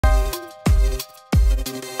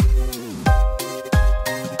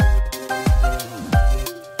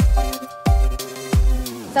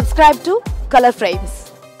Subscribe to Color Frames.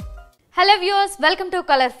 Hello viewers, welcome to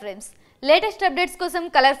Color Frames. Latest updates kosam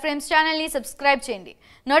Color Frames channel ni subscribe cheyandi.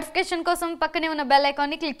 Notification kosam pakkane unna bell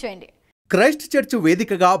icon ni click cheyandi. Christ church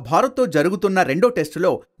వేదికగా భారత్తో జరుగుతున్న రెండో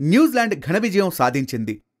టెస్టులో New Zealand ఘన విజయం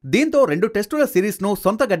సాధించింది. దీంతో రెండు టెస్టుల సిరీస్ను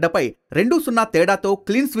సొంత గడ్డపై 2-0 తేడాతో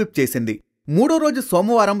క్లీన్ స్వీప్ చేసింది. మూడో రోజు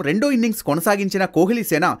సోమవారం రెండో ఇన్నింగ్స్ కొనసాగించిన కోహ్లీ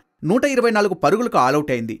సేన 124 పరుగులకు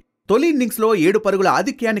ఆలౌట్ అయింది. తొలి ఇన్నింగ్స్లో 7 పరుగుల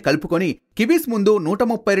ఆధిక్యాన్ని కలుపుకొని కివీస్ ముందు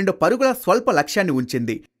 132 పరుగుల స్వల్ప లక్ష్యాన్ని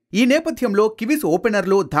ఉంచింది. ఈ నేపథ్యంలో కివీస్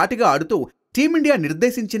ఓపెనర్లు ధాటిగా ఆడుతూ టీమిండియా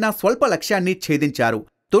నిర్దేశించిన స్వల్ప లక్ష్యాన్ని ఛేదించారు.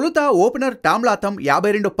 తొలుత opener Tom Latham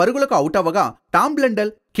 52 పరుగులకు అవుటవగా Tom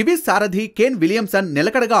బ్లెండల్, Kiwis సారథి కేన్ విలియమ్సన్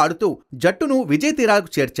నిలకడగా ఆడుతూ జట్టును విజయ తీరాలకు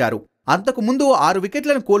చేర్చారు. అంతకు ముందు 6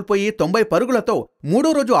 వికెట్లను కోల్పోయి 90 పరుగులతో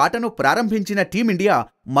మూడో రోజు ఆటను ప్రారంభించిన టీమిండియా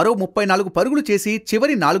మరో 34 పరుగులు చేసి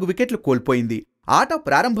చివరి 4 వికెట్లు కోల్పోయింది. ఆట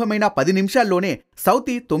ప్రారంభమైన 10 నిమిషాల్లోనే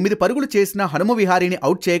సౌతీ 9 పరుగులు చేసిన హనుమ విహారీని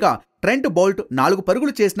అవుట్ చేయగా ట్రెంట్ బౌల్ట్ 4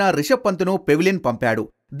 పరుగులు చేసిన రిషబ్ పంత్ను పెవిలియన్ పంపాడు.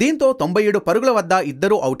 దీంతో 97 పరుగుల వద్ద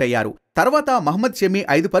ఇద్దరూ అవుట్ అయ్యారు. తర్వాత మహ్మద్ షమి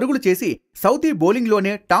 5 పరుగులు చేసి సౌతీ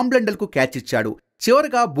బౌలింగ్లోనే టామ్ బ్లెండల్కు క్యాచ్ ఇచ్చాడు.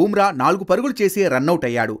 చివరగా బూమ్రా 4 పరుగులు చేసి రన్అవుట్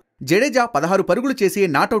అయ్యాడు. జడేజా 16 పరుగులు చేసి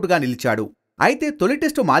నాటౌట్గా నిలిచాడు. అయితే తొలి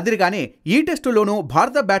టెస్టు మాదిరిగానే ఈ టెస్టులోనూ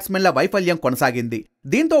భారత బ్యాట్స్మెన్ల వైఫల్యం కొనసాగింది.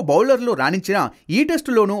 దీంతో బౌలర్లు రాణించిన ఈ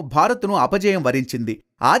టెస్టులోనూ భారత్ను అపజయం వరించింది.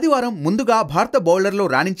 ఆదివారం ముందుగా భారత బౌలర్లు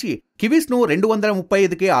రాణించి కివీస్ను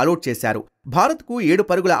 235కే ఆలౌట్ చేశారు. భారత్కు 7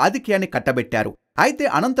 పరుగుల ఆధిక్యాన్ని కట్టబెట్టారు. అయితే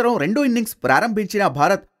అనంతరం రెండో ఇన్నింగ్స్ ప్రారంభించిన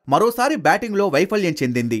భారత్ మరోసారి బ్యాటింగ్లో వైఫల్యం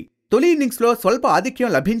చెందింది. తొలి ఇన్నింగ్స్లో స్వల్ప ఆధిక్యం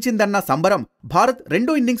లభించిందన్న సంబరం భారత్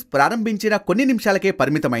రెండో ఇన్నింగ్స్ ప్రారంభించిన కొన్ని నిమిషాలకే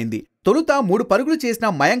పరిమితమైంది. తొలుత 3 పరుగులు చేసిన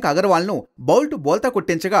మయాంక్ అగర్వాల్ను బౌల్ట్ బోల్తా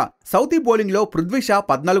కొట్టించగా సౌతీ బౌలింగ్లో పృథ్వీ షా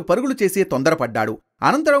 14 పరుగులు చేసి తొందరపడ్డాడు.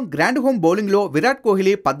 అనంతరం గ్రాండ్ హోమ్ బౌలింగ్లో విరాట్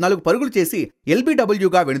కోహ్లీ 14 పరుగులు చేసి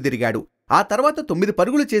ఎల్బీడబ్ల్యూగా వెనుదిరిగాడు. ఆ తర్వాత 9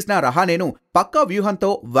 పరుగులు చేసిన రహానేను పక్కా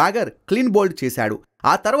వ్యూహంతో వాగర్ క్లీన్ బౌల్డ్ చేశాడు.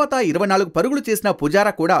 ఆ తర్వాత 24 పరుగులు చేసిన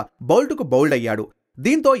పుజారా కూడా బౌల్ట్కు బౌల్డ్ అయ్యాడు.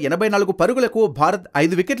 దీంతో 84 పరుగులకు భారత్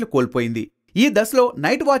 5 వికెట్లు కోల్పోయింది. ఈ దశలో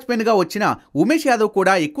నైట్ వాచ్మెన్గా వచ్చిన ఉమేష్ యాదవ్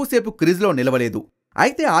కూడా ఎక్కువసేపు క్రీజ్లో నిలవలేదు.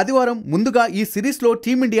 అయితే ఆదివారం ముందుగా ఈ సిరీస్లో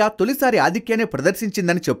టీమిండియా తొలిసారి ఆధిక్యాన్ని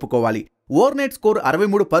ప్రదర్శించిందని చెప్పుకోవాలి. ఓవర్నైట్ స్కోర్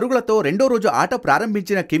 63 పరుగులతో రెండో రోజు ఆట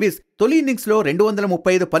ప్రారంభించిన కివీస్ తొలి ఇన్నింగ్స్లో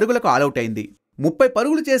 235 పరుగులకు ఆలౌట్ అయింది. 30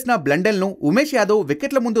 పరుగులు చేసిన బ్లెండెల్ను ఉమేష్ యాదవ్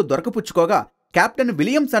వికెట్ల ముందు దొరకపుచ్చుకోగా కెప్టెన్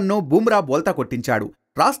విలియమ్సన్ను బూమ్రా బోల్తా కొట్టించాడు.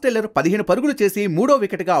 రాస్ టేలర్ 15 పరుగులు చేసి మూడో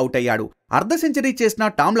వికెట్గా అవుట్ అయ్యాడు. అర్ధ సెంచరీ చేసిన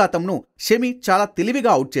టామ్ లాథమ్ను షమి చాలా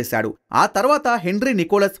తెలివిగా అవుట్ చేశాడు. ఆ తర్వాత హెన్రీ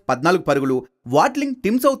నికోలస్ 14 పరుగులు, Watling,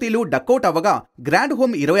 Tim సౌతీలు duck out అవ్వగా grand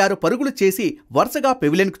home 26 పరుగులు చేసి వరుసగా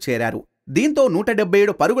పెవిలియన్కు చేరారు. దీంతో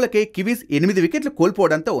 177 పరుగులకే కివీస్ 8 వికెట్లు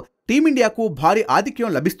కోల్పోవడంతో టీమిండియాకు భారీ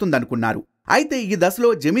ఆధిక్యం లభిస్తుందనుకున్నారు. అయితే ఈ దశలో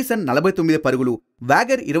జెమిసన్ 49 పరుగులు,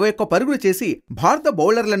 వాగర్ 21 పరుగులు చేసి భారత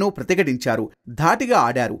బౌలర్లను ప్రతిఘటించారు. ధాటిగా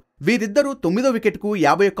ఆడారు. వీరిద్దరూ 9వ వికెట్కు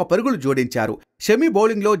 51 పరుగులు జోడించారు. షమి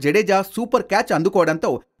బౌలింగ్లో జడేజా సూపర్ క్యాచ్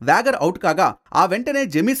అందుకోవడంతో వాగర్ అవుట్ కాగా ఆ వెంటనే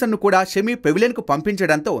జెమిసన్ను కూడా షమి పెవిలియన్కు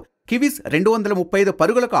పంపించడంతో కివీస్ 235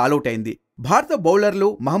 పరుగులకు ఆలౌట్ అయింది. భారత బౌలర్లు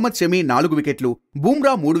మహ్మద్ షమి 4 వికెట్లు,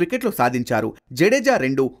 బూమ్రా 3 వికెట్లు సాధించారు. జడేజా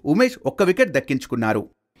 2, ఉమేష్ 1 వికెట్ దక్కించుకున్నారు.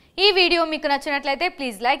 ఈ వీడియో మీకు నచ్చినట్లయితే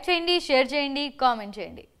ప్లీజ్ లైక్ చేయండి, షేర్ చేయండి, కామెంట్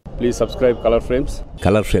చేయండి. Please subscribe colour frames.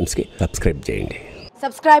 Colour frames కి సబ్స్క్రైబ్ చేయండి.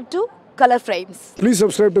 Subscribe to Color Frames. Please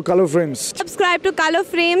subscribe to Color Frames. Subscribe to Color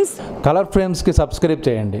Frames. Colour frames కి సబ్స్క్రైబ్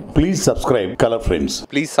చేయండి. Please subscribe Color Frames.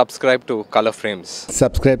 Please subscribe to Color Frames.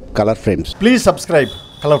 Subscribe colour frames. Please subscribe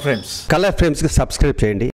Color Frames. Colour frames కి subscribe చేయండి.